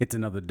It's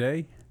another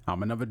day.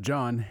 I'm another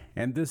John,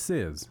 and this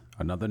is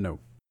Another Note.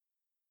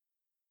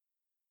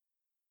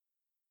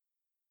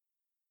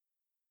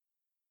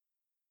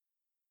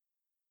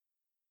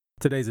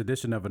 Today's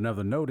edition of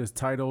Another Note is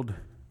titled,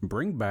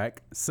 Bring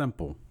Back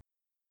Simple.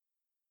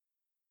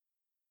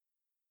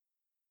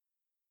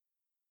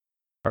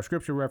 Our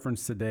scripture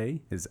reference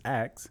today is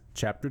Acts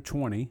chapter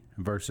 20,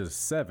 verses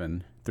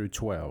 7 through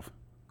 12.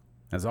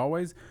 As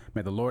always,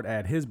 may the Lord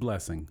add his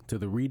blessing to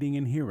the reading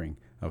and hearing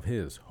of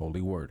his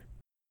holy word.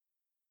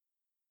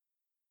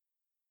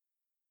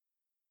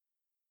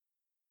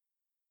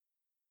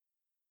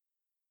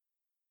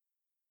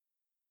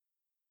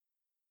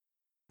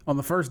 On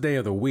the first day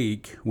of the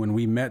week, when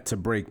we met to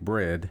break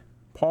bread,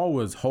 Paul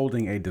was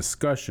holding a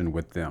discussion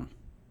with them.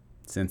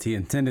 Since he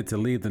intended to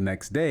leave the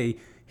next day,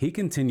 he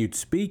continued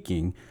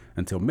speaking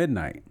until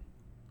midnight.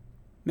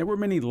 There were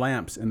many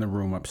lamps in the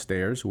room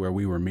upstairs where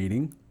we were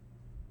meeting.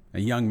 A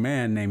young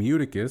man named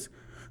Eutychus,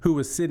 who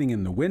was sitting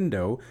in the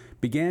window,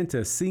 began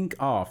to sink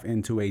off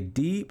into a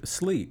deep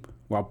sleep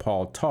while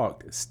Paul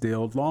talked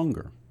still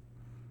longer.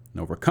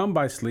 Overcome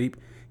by sleep,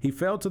 he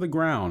fell to the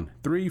ground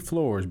 3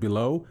 floors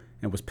below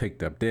and was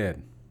picked up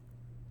dead.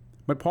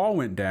 But Paul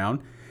went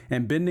down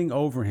and, bending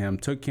over him,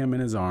 took him in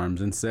his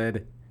arms and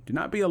said, "Do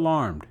not be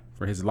alarmed,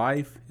 for his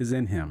life is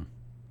in him."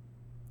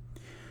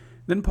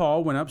 Then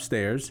Paul went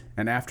upstairs,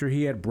 and after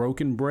he had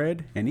broken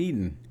bread and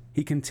eaten,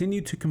 he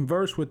continued to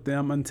converse with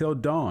them until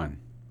dawn.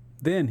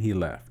 Then he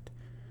left.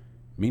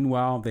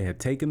 Meanwhile, they had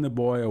taken the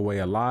boy away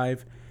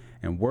alive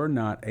and were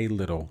not a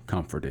little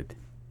comforted.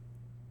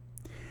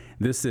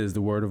 This is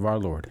the word of our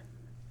Lord.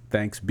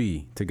 Thanks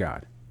be to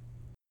God.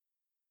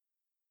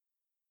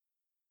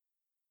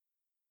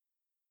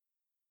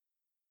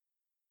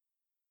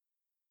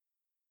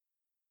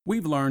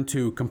 We've learned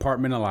to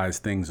compartmentalize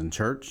things in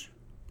church.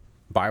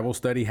 Bible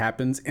study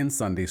happens in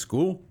Sunday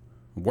school.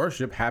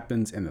 Worship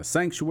happens in the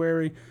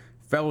sanctuary.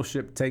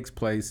 Fellowship takes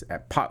place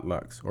at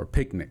potlucks or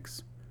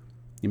picnics.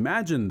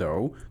 Imagine,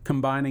 though,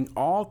 combining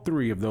all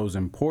 3 of those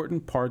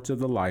important parts of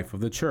the life of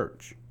the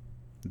church.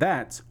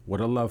 That's what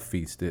a love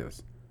feast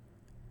is.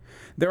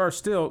 There are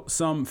still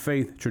some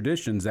faith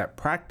traditions that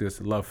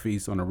practice love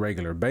feasts on a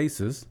regular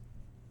basis.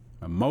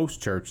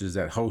 Most churches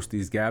that host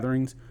these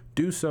gatherings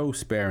do so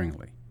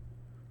sparingly.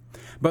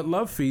 But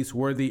love feasts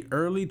were the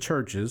early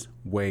church's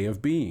way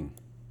of being.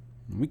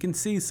 We can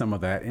see some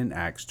of that in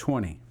Acts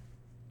 20.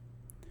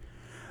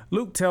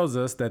 Luke tells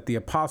us that the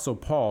Apostle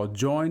Paul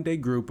joined a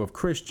group of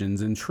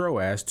Christians in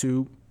Troas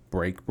to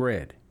break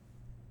bread.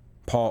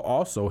 Paul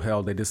also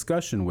held a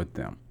discussion with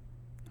them.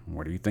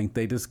 What do you think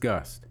they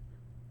discussed?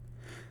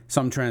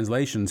 Some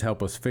translations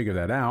help us figure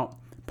that out.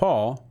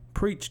 Paul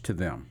preached to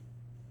them.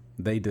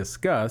 They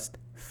discussed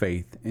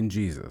faith in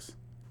Jesus.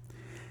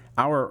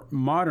 Our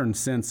modern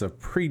sense of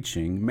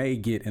preaching may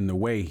get in the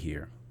way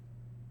here.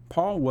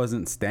 Paul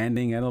wasn't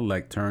standing at a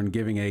lectern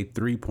giving a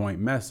 3-point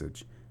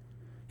message.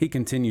 He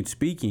continued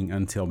speaking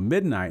until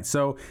midnight,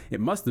 so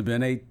it must have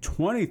been a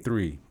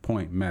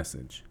 23-point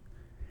message.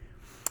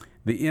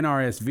 The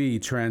NRSV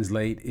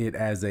translate it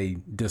as a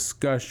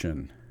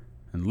discussion,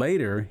 and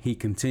later he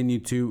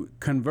continued to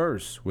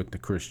converse with the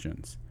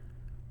Christians.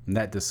 And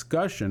that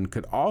discussion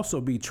could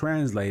also be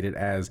translated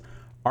as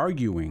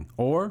arguing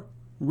or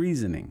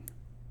reasoning.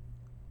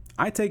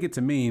 I take it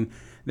to mean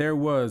there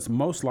was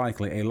most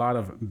likely a lot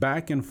of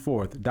back and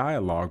forth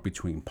dialogue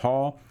between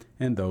Paul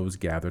and those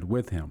gathered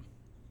with him.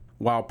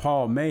 While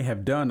Paul may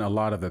have done a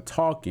lot of the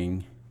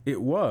talking,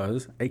 it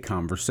was a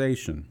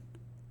conversation.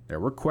 There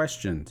were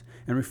questions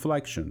and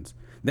reflections.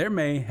 There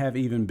may have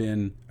even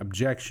been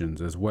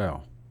objections as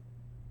well.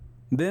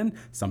 Then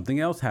something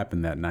else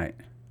happened that night.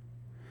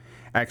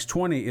 Acts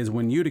 20 is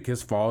when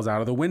Eutychus falls out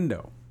of the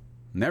window,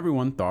 and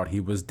everyone thought he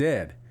was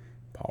dead.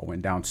 Paul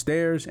went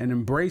downstairs and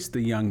embraced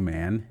the young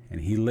man,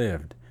 and he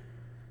lived.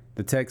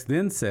 The text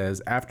then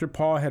says, after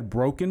Paul had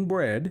broken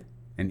bread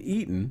and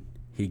eaten,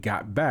 he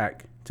got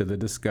back to the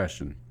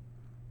discussion.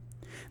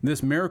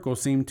 This miracle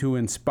seemed to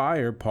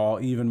inspire Paul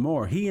even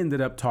more. He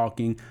ended up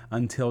talking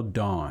until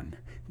dawn.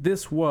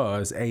 This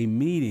was a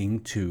meeting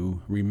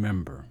to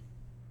remember.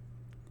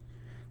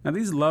 Now,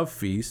 these love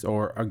feasts,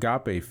 or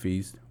agape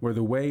feasts, were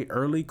the way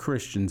early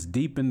Christians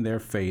deepened their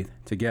faith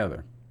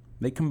together.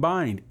 They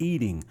combined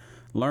eating,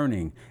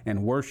 learning,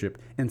 and worship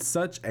in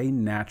such a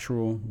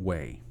natural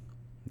way.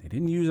 They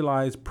didn't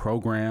utilize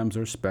programs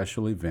or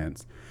special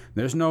events.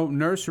 There's no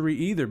nursery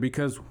either,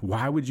 because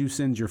why would you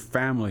send your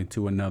family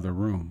to another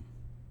room?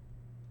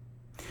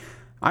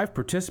 I've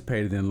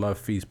participated in love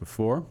feasts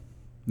before.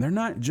 They're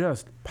not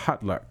just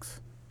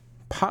potlucks.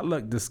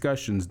 Potluck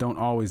discussions don't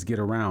always get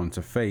around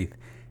to faith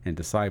and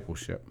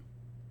discipleship.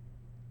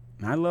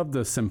 I love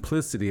the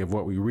simplicity of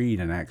what we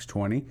read in Acts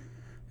 20.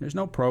 There's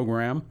no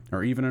program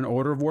or even an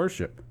order of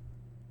worship.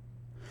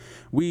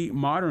 We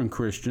modern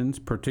Christians,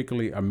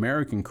 particularly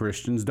American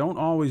Christians, don't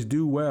always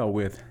do well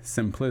with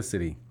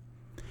simplicity.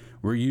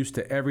 We're used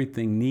to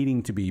everything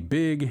needing to be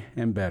big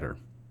and better.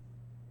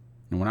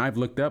 And when I've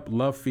looked up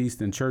love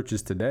feasts in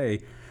churches today,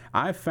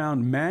 I've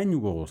found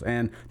manuals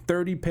and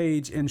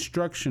 30-page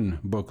instruction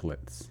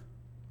booklets.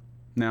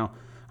 Now,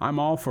 I'm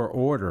all for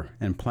order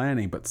and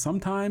planning, but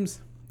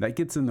sometimes that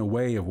gets in the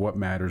way of what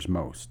matters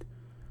most.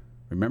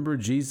 Remember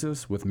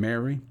Jesus with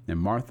Mary and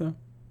Martha?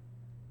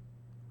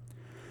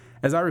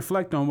 As I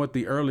reflect on what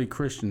the early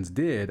Christians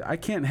did, I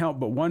can't help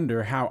but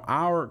wonder how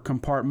our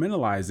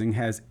compartmentalizing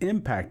has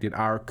impacted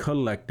our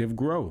collective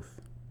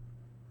growth.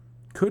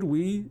 Could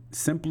we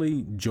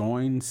simply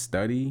join,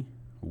 study,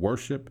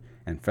 worship,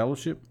 and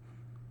fellowship?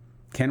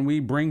 Can we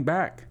bring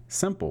back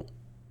simple?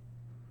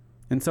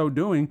 In so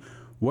doing,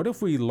 what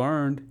if we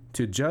learned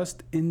to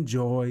just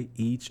enjoy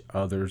each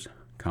other's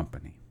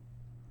company?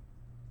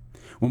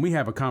 When we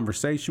have a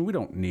conversation, we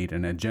don't need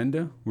an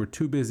agenda. We're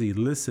too busy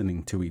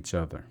listening to each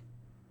other.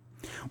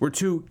 We're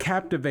too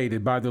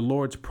captivated by the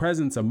Lord's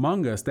presence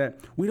among us that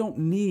we don't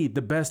need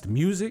the best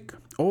music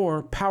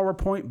or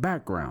PowerPoint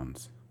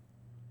backgrounds.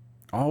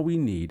 All we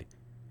need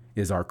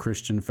is our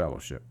Christian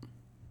fellowship.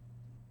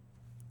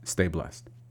 Stay blessed.